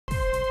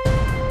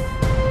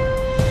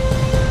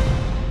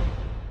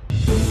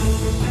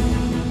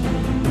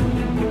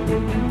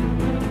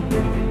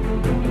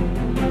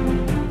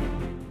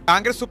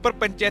ਕਾਂਗਰਸ ਉੱਪਰ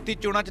ਪੰਚਾਇਤੀ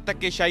ਚੋਣਾਂ 'ਚ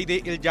ਧੱਕੇਸ਼ਾਹੀ ਦੇ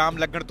ਇਲਜ਼ਾਮ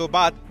ਲੱਗਣ ਤੋਂ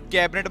ਬਾਅਦ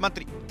ਕੈਬਨਿਟ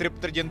ਮੰਤਰੀ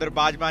ਤ੍ਰਿਪਤ ਰਜਿੰਦਰ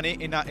ਬਾਜਵਾ ਨੇ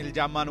ਇਨ੍ਹਾਂ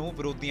ਇਲਜ਼ਾਮਾਂ ਨੂੰ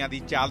ਵਿਰੋਧੀਆਂ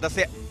ਦੀ ਚਾਲ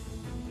ਦੱਸਿਆ।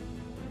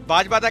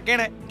 ਬਾਜਵਾ ਦਾ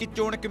ਕਹਿਣਾ ਹੈ ਕਿ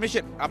ਚੋਣ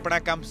ਕਮਿਸ਼ਨ ਆਪਣਾ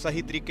ਕੰਮ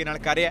ਸਹੀ ਤਰੀਕੇ ਨਾਲ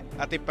ਕਰ ਰਿਹਾ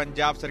ਹੈ ਅਤੇ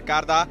ਪੰਜਾਬ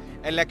ਸਰਕਾਰ ਦਾ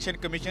ਇਲੈਕਸ਼ਨ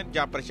ਕਮਿਸ਼ਨ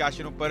ਜਾਂ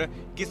ਪ੍ਰਸ਼ਾਸਨ ਉੱਪਰ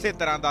ਕਿਸੇ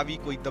ਤਰ੍ਹਾਂ ਦਾ ਵੀ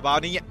ਕੋਈ ਦਬਾਅ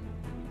ਨਹੀਂ ਹੈ।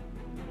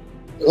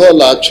 ਉਹ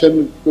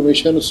ਇਲੈਕਸ਼ਨ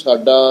ਕਮਿਸ਼ਨ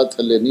ਸਾਡਾ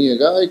ਥੱਲੇ ਨਹੀਂ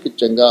ਹੈਗਾ, ਇੱਕ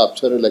ਚੰਗਾ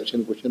ਅਫਸਰ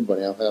ਇਲੈਕਸ਼ਨ ਕਮਿਸ਼ਨ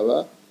ਬਣਿਆ ਹੋਇਆ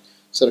ਵਾ।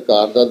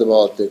 ਸਰਕਾਰ ਦਾ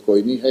ਦਬਾਅ ਤੇ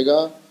ਕੋਈ ਨਹੀਂ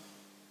ਹੈਗਾ।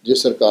 ਜੇ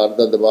ਸਰਕਾਰ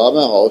ਦਾ ਦਬਾਅ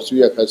ਮੈਂ ਹਾਊਸ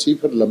ਵੀ ਆਖਿਆ ਸੀ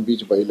ਫਿਰ ਲੰਬੀ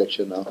ਚ ਬਾਈ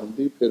ਇਲੈਕਸ਼ਨ ਨਾ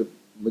ਹੁੰਦੀ, ਫਿਰ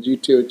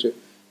ਮਜੀਠੇ ਵਿੱਚ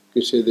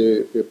ਕਿਸੇ ਦੇ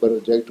ਪੇਪਰ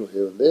ਰਿਜੈਕਟ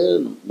ਹੋਏ ਹੁੰਦੇ।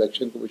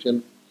 ਇਲੈਕਸ਼ਨ ਕਮਿਸ਼ਨ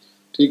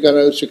ਠੀਕ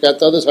ਹੈ।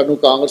 ਸ਼ਿਕਾਇਤਾਂ ਤਾਂ ਸਾਨੂੰ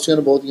ਕਾਂਗਰਸੀਆਂ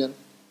ਨੂੰ ਬਹੁਤੀਆਂ ਨੇ।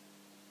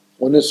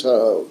 ਉਹਨੇ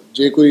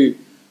ਜੇ ਕੋਈ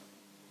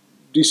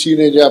ਡੀਸੀ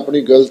ਨੇ ਜੇ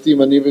ਆਪਣੀ ਗਲਤੀ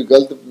ਮੰਨੀ ਵੀ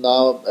ਗਲਤ ਨਾ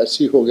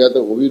ਐਸੀ ਹੋ ਗਿਆ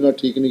ਤਾਂ ਉਹ ਵੀ ਉਹਨਾਂ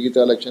ਠੀਕ ਨਹੀਂ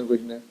ਕੀਤਾ ਇਲੈਕਸ਼ਨ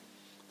ਕਮਿਸ਼ਨ ਨੇ।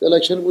 ਤੇ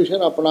ਇਲੈਕਸ਼ਨ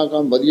ਕਮਿਸ਼ਨ ਆਪਣਾ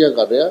ਕੰਮ ਵਧੀਆ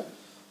ਕਰ ਰਿਹਾ।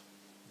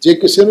 ਜੇ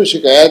ਕਿਸੇ ਨੂੰ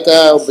ਸ਼ਿਕਾਇਤ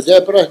ਹੈ ਉਹ ਬਜਾਏ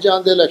ਪ੍ਰੈਸ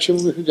ਜਾਣ ਦੇ ਇਲੈਕਸ਼ਨ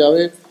ਕਮਿਸ਼ਨ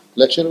ਜਾਵੇ।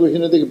 ਇਲੈਕਸ਼ਨ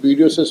ਕਮਿਸ਼ਨ ਨੇ ਤਾਂ ਇੱਕ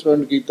ਵੀਡੀਓ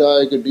ਸਸਪੈਂਡ ਕੀਤਾ,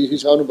 ਇੱਕ ਡੀਸੀ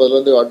ਸਾਹਿਬ ਨੂੰ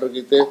ਬਦਲਣ ਦੇ ਆਰਡਰ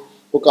ਕੀਤੇ,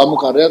 ਉਹ ਕੰਮ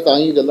ਕਰ ਰਿਹਾ ਤਾਂ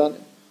ਹੀ ਗੱਲਾਂ ਨੇ।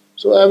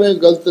 ਸੋ ਐਵੇਂ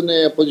ਗਲਤ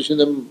ਨੇ ਆਪੋਜੀਸ਼ਨ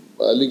ਦੇ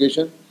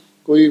ਐਲੀਗੇਸ਼ਨ,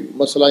 ਕੋਈ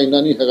ਮਸਲਾ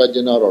ਇੰਨਾ ਨਹੀਂ ਹੈਗਾ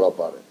ਜਿੰਨਾ ਰੌਲਾ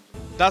ਪਾ ਰਹੇ।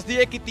 ਦੱਸ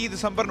ਦਈਏ ਕਿ 30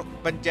 ਦਸੰਬਰ ਨੂੰ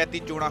ਪੰਚਾਇਤੀ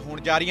ਚੋਣਾਂ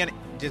ਹੋਣ ਜਾ ਰਹੀਆਂ ਨੇ,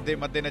 ਜਿਸ ਦੇ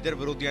ਮੱਦੇਨਜ਼ਰ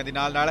ਵਿਰੋਧੀਆਂ ਦੇ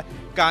ਨਾਲ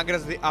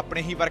ਕਾਂਗਰਸ ਦੇ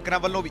ਆਪਣੇ ਹੀ ਵਰਕਰਾਂ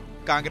ਵੱਲੋਂ ਵੀ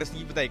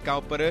ਕਾਂਗਰਸੀ ਵਿਧਾਇਕਾਂ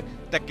ਉੱਪਰ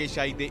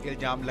ਧੱਕੇਸ਼ਾਹੀ ਦੇ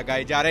ਇਲਜ਼ਾਮ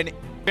ਲਗਾਏ ਜਾ ਰਹੇ ਨੇ।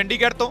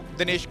 ਚੰਡੀਗੜ੍ਹ ਤੋਂ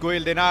ਦਿਨੇਸ਼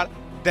ਗੋਇਲ ਦੇ ਨਾਲ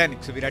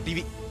ਦੈਨਿਕ ਸਵੇਰਾ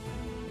TV।